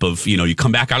clip of, you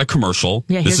come back out of commercial.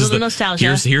 Yeah, here's a little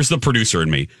nostalgia. Here's the producer in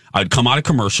me. I'd come out of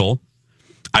commercial.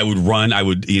 I would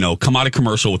come out of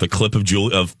commercial with a clip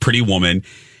of Pretty Woman.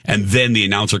 And then the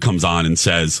announcer comes on and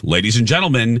says, ladies and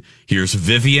gentlemen, here's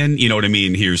Vivian. You know what I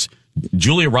mean? Here's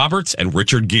Julia Roberts and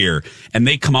Richard Gere. And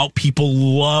they come out. People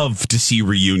love to see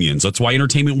reunions. That's why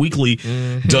Entertainment Weekly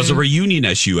does a reunion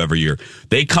issue every year.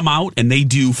 They come out and they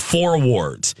do 4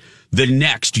 awards. The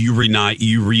next you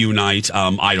reunite,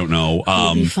 I don't know.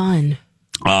 It'll be fun.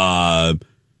 John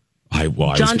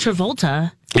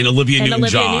Travolta. And Olivia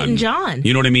Newton-John.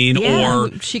 You know what I mean? Yeah,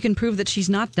 or she can prove that she's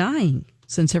not dying.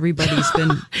 Since everybody's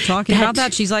been talking about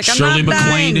that, she's like, I'm Shirley not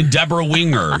MacLaine dying. and Deborah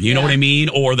Winger. You know what I mean?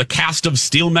 Or the cast of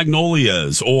Steel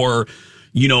Magnolias. Or,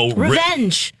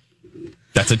 Revenge.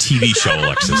 That's a TV show,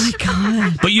 Alexis. Oh, my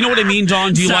God. But you know what I mean,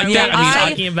 Dawn? Do you like that?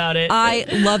 Talking about it. I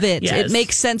love it. Yes. It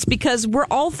makes sense because we're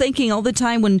all thinking all the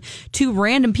time when 2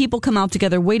 random people come out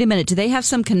together, wait a minute, do they have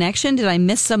some connection? Did I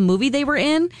miss some movie they were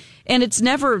in? And there's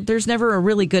never a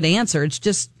really good answer. It's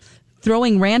just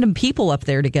throwing random people up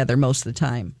there together most of the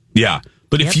time. Yeah.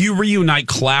 But if you reunite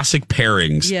classic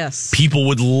pairings, people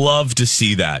would love to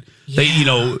see that.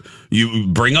 Yeah. You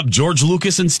bring up George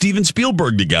Lucas and Steven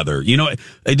Spielberg together.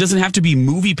 It doesn't have to be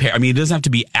movie pair. I mean, it doesn't have to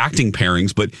be acting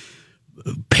pairings, but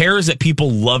pairs that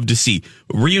people love to see.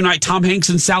 Reunite Tom Hanks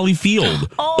and Sally Field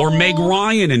or Meg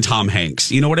Ryan and Tom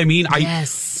Hanks. You know what I mean?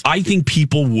 Yes. I think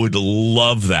people would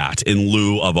love that in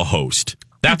lieu of a host.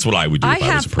 That's what I would do if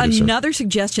I was a producer. I have another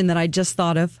suggestion that I just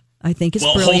thought of. I think it's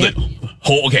brilliant.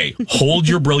 Hold it. Hold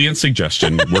your brilliant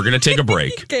suggestion. We're going to take a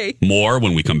break. Okay. More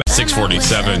when we come back.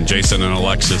 6:47, Jason and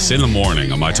Alexis in the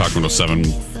morning on My Talk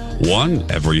 107.1.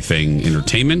 Everything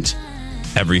entertainment,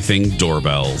 everything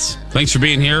doorbells. Thanks for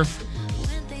being here.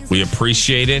 We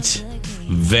appreciate it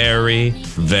very,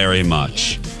 very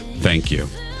much. Thank you.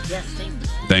 Yes,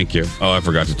 thank you. Oh, I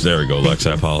forgot to. There we go, Lex.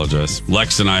 I apologize.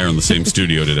 Lex and I are in the same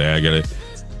studio today. I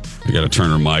gotta turn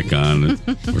her mic on,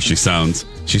 where she sounds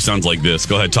like this.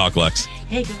 Go ahead, talk, Lex.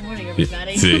 Hey, good morning,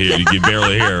 everybody. See, you can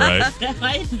barely hear, right?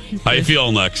 How you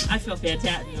feeling, Lex? I feel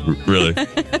fantastic. Really?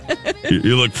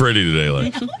 You look pretty today,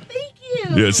 Lex. Thank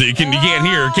you. Yeah, see, you can't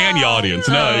hear, can you, audience?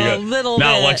 No, you got little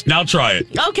now, bit. Lex. Now try it.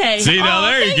 Okay. See, now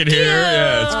there you can hear.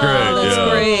 Yeah, it's great. That's yeah.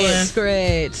 great. That's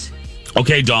great.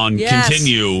 Okay, Dawn, Yes.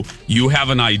 continue. You have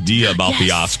an idea about the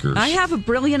Oscars. I have a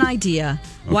brilliant idea.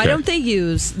 Why Okay. don't they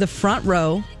use the front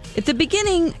row? At the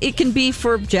beginning, it can be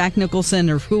for Jack Nicholson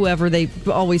or whoever they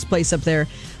always place up there.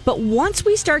 But once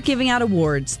we start giving out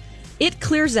awards, it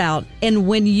clears out. And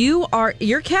when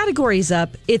your category's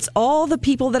up, it's all the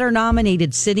people that are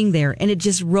nominated sitting there, and it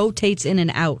just rotates in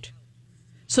and out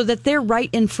so that they're right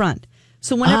in front.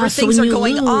 So whenever So things when are you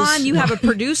going lose- on, you have a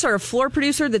producer, a floor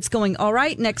producer that's going, all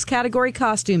right, next category,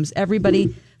 costumes,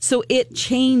 everybody. So it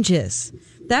changes.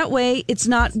 That way, it's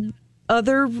not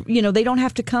they don't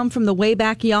have to come from the way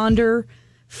back yonder,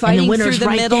 fighting through winner's the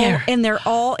right middle, there. and they're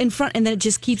all in front, and then it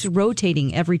just keeps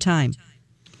rotating every time.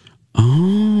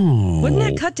 Oh. Wouldn't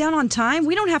that cut down on time?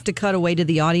 We don't have to cut away to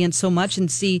the audience so much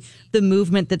and see the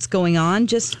movement that's going on.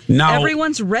 Just Now-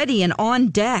 everyone's ready and on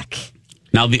deck.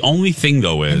 Now, the only thing,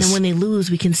 though, And is... then when they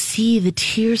lose, we can see the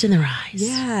tears in their eyes.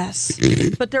 Yes.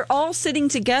 But they're all sitting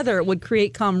together. It would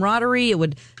create camaraderie. It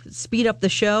would speed up the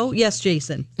show. Yes,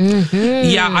 Jason.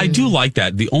 Yeah, I do like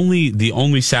that. The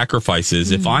only sacrifice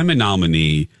is if I'm a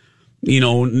nominee,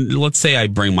 let's say I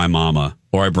bring my mama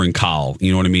or I bring Kyle,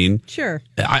 you know what I mean? Sure.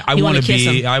 I You want wanna to kiss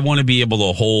be him. I want to be able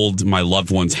to hold my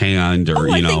loved one's hand or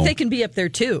I think they can be up there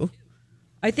too.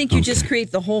 I think you just create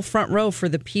the whole front row for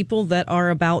the people that are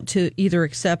about to either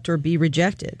accept or be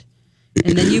rejected.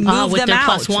 And then you move with them their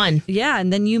out. +1. Yeah,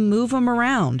 and then you move them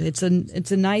around. It's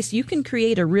a nice, you can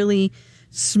create a really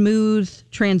smooth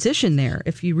transition there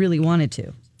if you really wanted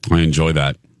to. I enjoy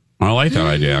that. I like that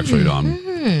idea, actually,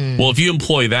 Don. Well, if you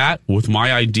employ that with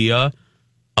my idea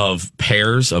of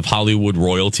pairs of Hollywood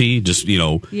royalty, just,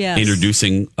 Yes.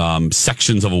 introducing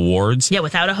sections of awards. Yeah,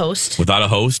 without a host. Without a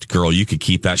host, girl, you could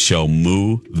keep that show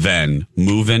moving,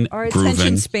 Our attention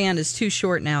grooving. span is too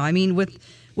short now. I mean,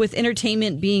 with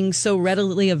entertainment being so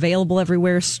readily available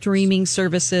everywhere, streaming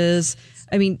services,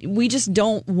 I mean, we just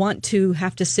don't want to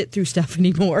have to sit through stuff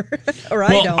anymore. Or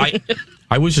I don't.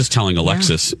 I was just telling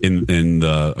Alexis in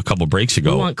a couple breaks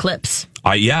ago. We want clips.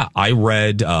 I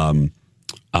read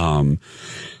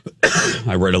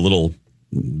I read a little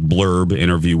blurb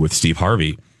interview with Steve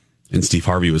Harvey, and Steve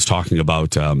Harvey was talking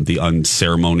about the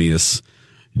unceremonious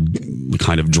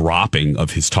kind of dropping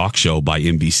of his talk show by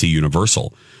NBC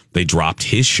Universal. They dropped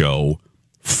his show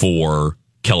for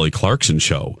Kelly Clarkson's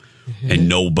show, and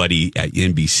nobody at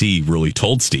NBC really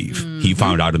told Steve. He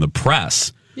found out in the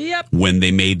press when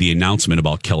they made the announcement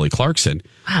about Kelly Clarkson.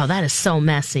 Wow, that is so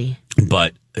messy.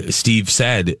 But Steve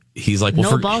said, he's like,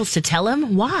 well, No balls to tell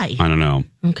him? Why? I don't know.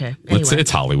 Okay. Anyway. It's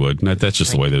Hollywood. That's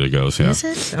just the way that it goes. Yeah. Is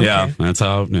it? Okay. Yeah, that's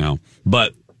how,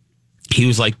 But he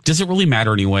was like, does it really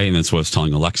matter anyway? And that's what I was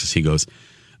telling Alexis. He goes,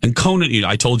 and Conan,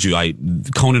 I told you,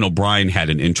 Conan O'Brien had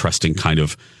an interesting kind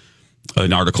of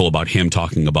an article about him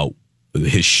talking about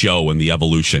his show and the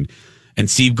evolution. And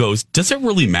Steve goes, does it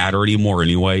really matter anymore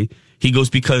anyway? He goes,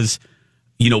 because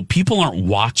people aren't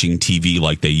watching TV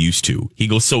like they used to. He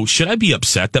goes, so should I be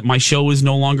upset that my show is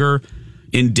no longer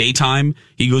in daytime?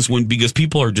 He goes, because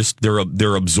people are just,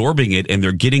 they're absorbing it and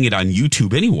they're getting it on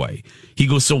YouTube anyway. He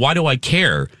goes, so why do I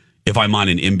care if I'm on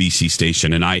an NBC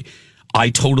station? And I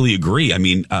totally agree. I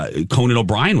mean, Conan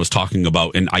O'Brien was talking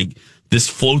about, and this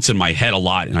floats in my head a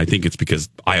lot, and I think it's because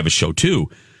I have a show too.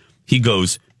 He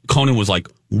goes, Conan was like,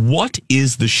 what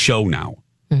is the show now?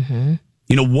 Mm-hmm.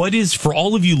 What is, for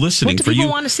all of you listening, what do people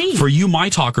want to see? For you, my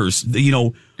talkers,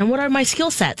 and what are my skill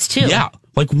sets too? Yeah.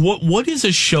 Like what is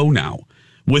a show now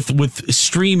with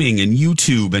streaming and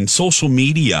YouTube and social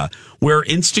media, where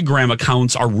Instagram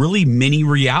accounts are really mini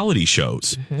reality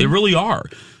shows? Mm-hmm. They really are.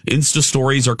 Insta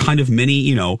stories are kind of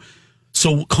mini,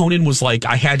 So Conan was like,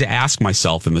 I had to ask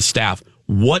myself and the staff,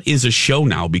 what is a show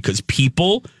now? Because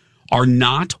people are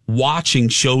not watching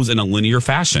shows in a linear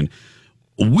fashion.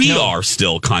 We are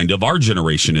still kind of, our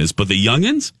generation is, but the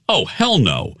youngins, oh, hell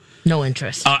no. No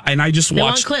interest. And I just they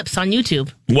watched want clips on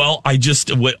YouTube. Well,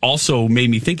 what also made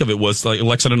me think of it was, like,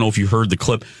 Alexa, I don't know if you heard the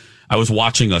clip. I was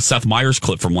watching a Seth Meyers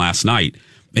clip from last night,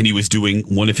 and he was doing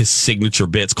one of his signature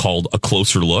bits called A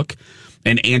Closer Look.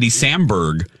 And Andy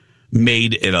Samberg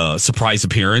made it a surprise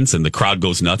appearance, and the crowd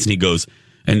goes nuts, and he goes,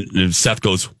 and Seth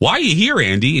goes, why are you here,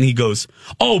 Andy? And he goes,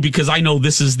 oh, because I know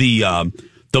this is the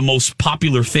most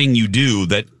popular thing you do,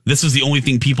 that this is the only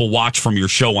thing people watch from your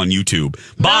show on YouTube.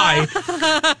 Bye.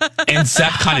 And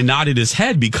Seth kind of nodded his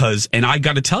head and I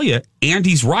got to tell you,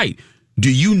 Andy's right.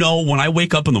 Do you know when I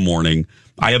wake up in the morning,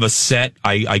 I have a set,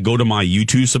 I go to my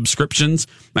YouTube subscriptions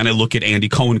and I look at Andy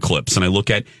Cohen clips and I look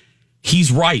at,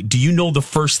 he's right. Do you know the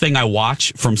first thing I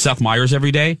watch from Seth Meyers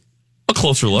every day? A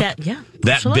closer look.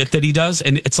 That bit that he does.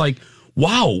 And it's like,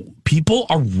 wow, people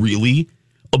are really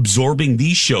absorbing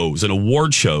these shows and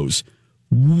award shows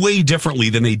way differently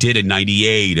than they did in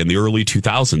 98 and the early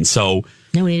 2000s. So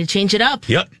now we need to change it up.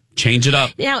 Yep. Change it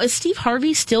up. Now, is Steve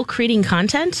Harvey still creating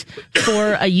content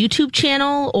for a YouTube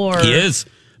channel? Or he is,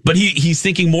 but he's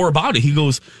thinking more about it. He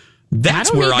goes,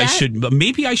 that's where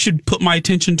maybe I should put my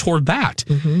attention toward that.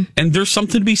 Mm-hmm. And there's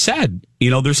something to be said.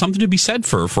 There's something to be said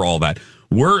for all that.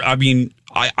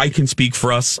 I can speak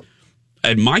for us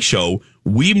at my show.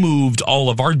 We moved all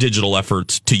of our digital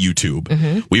efforts to YouTube.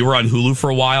 Mm-hmm. We were on Hulu for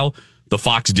a while. The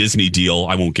Fox Disney deal,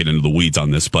 I won't get into the weeds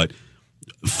on this, but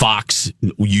Fox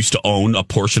used to own a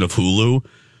portion of Hulu,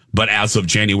 but as of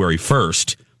January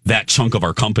 1st, that chunk of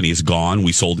our company is gone.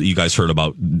 We sold it. You guys heard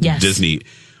about Disney.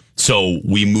 So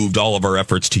we moved all of our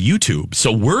efforts to YouTube.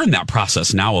 So we're in that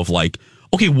process now of like,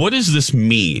 okay, what does this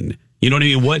mean? You know what I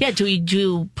mean? What? Yeah. Do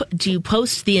you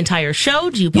post the entire show?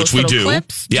 Do you post little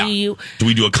clips? Yeah. Do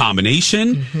we do a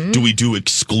combination? Mm-hmm. Do we do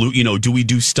do we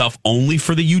do stuff only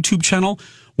for the YouTube channel?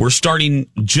 We're starting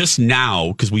just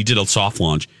now because we did a soft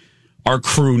launch. Our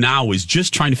crew now is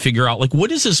just trying to figure out, like, what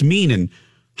does this mean and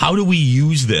how do we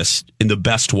use this in the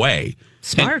best way?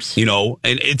 Smart. And,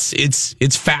 and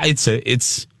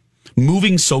it's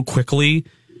moving so quickly.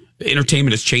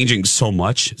 Entertainment is changing so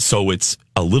much. So it's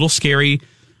a little scary,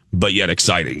 but yet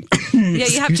exciting. Yeah,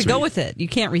 you have to go with it. You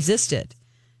can't resist it.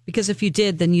 Because if you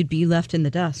did, then you'd be left in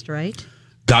the dust, right?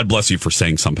 God bless you for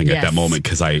saying something at that moment,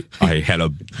 because I had a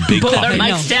big coughing.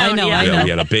 I know. We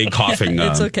had a big coughing.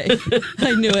 It's okay.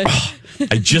 I knew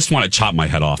it. I just want to chop my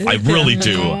head off. I really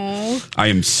do. I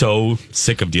am so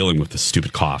sick of dealing with this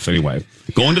stupid cough. Anyway,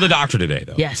 going to the doctor today,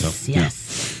 though. Yes. Yeah.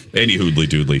 Any hoodly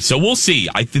doodly. So we'll see.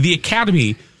 The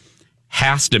Academy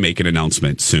has to make an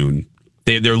announcement soon.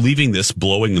 They're leaving this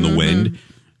blowing in the wind.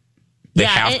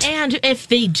 And if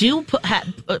they do put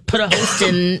a host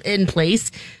in place,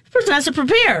 the person has to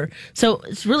prepare. So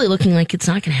it's really looking like it's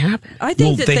not going to happen. I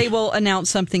think they will announce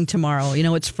something tomorrow.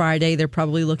 It's Friday. They're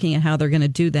probably looking at how they're going to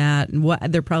do that, and what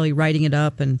they're probably writing it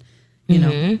up. And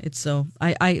it's so.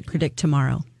 I predict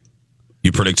tomorrow.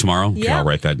 You predict tomorrow? Yeah. Okay, I'll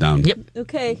write that down. Yep.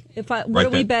 Okay. What are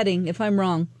we betting? If I'm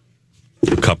wrong,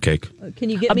 cupcake. Can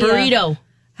you get a me burrito?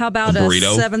 How about a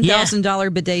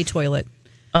 $7,000 bidet toilet?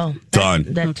 Oh, done.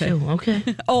 That too. Okay.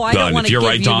 Oh, I don't want to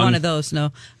give you one of those.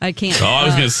 No, I can't. Oh, I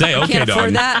was going to say, okay, I can't Dawn.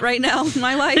 afford that right now in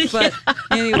my life, but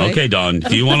anyway. Okay, Dawn.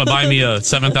 If you want to buy me a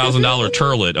 $7,000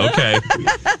 turlet, okay,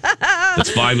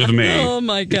 that's fine with me. Oh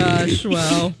my gosh!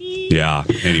 Wow. Yeah.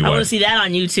 Anyway, I want to see that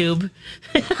on YouTube.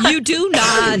 You do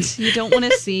not. You don't want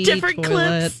to see different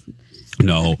toilet. clips.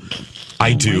 No,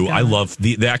 I do. I love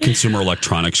that Consumer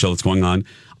Electronics show that's going on.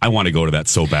 I want to go to that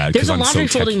so bad because There's a I'm laundry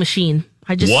folding machine.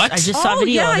 I just saw a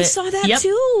video of it. I saw that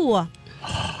too.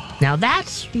 Now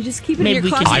that's you just keep it in your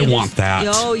closet. I want that.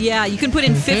 Oh yeah, you can put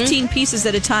in 15 pieces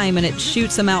at a time, and it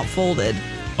shoots them out folded.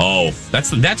 Oh,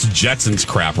 that's Jetsons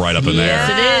crap right up in there.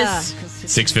 Yes, it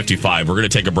is. 6:55. We're going to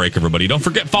take a break, everybody. Don't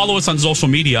forget, follow us on social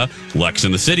media. Lex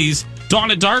in the Cities,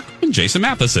 Dawn at Dark, and Jason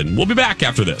Matheson. We'll be back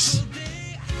after this.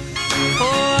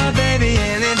 Oh, baby,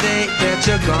 any day that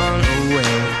you're gone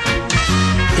away,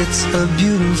 it's a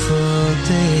beautiful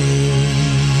day.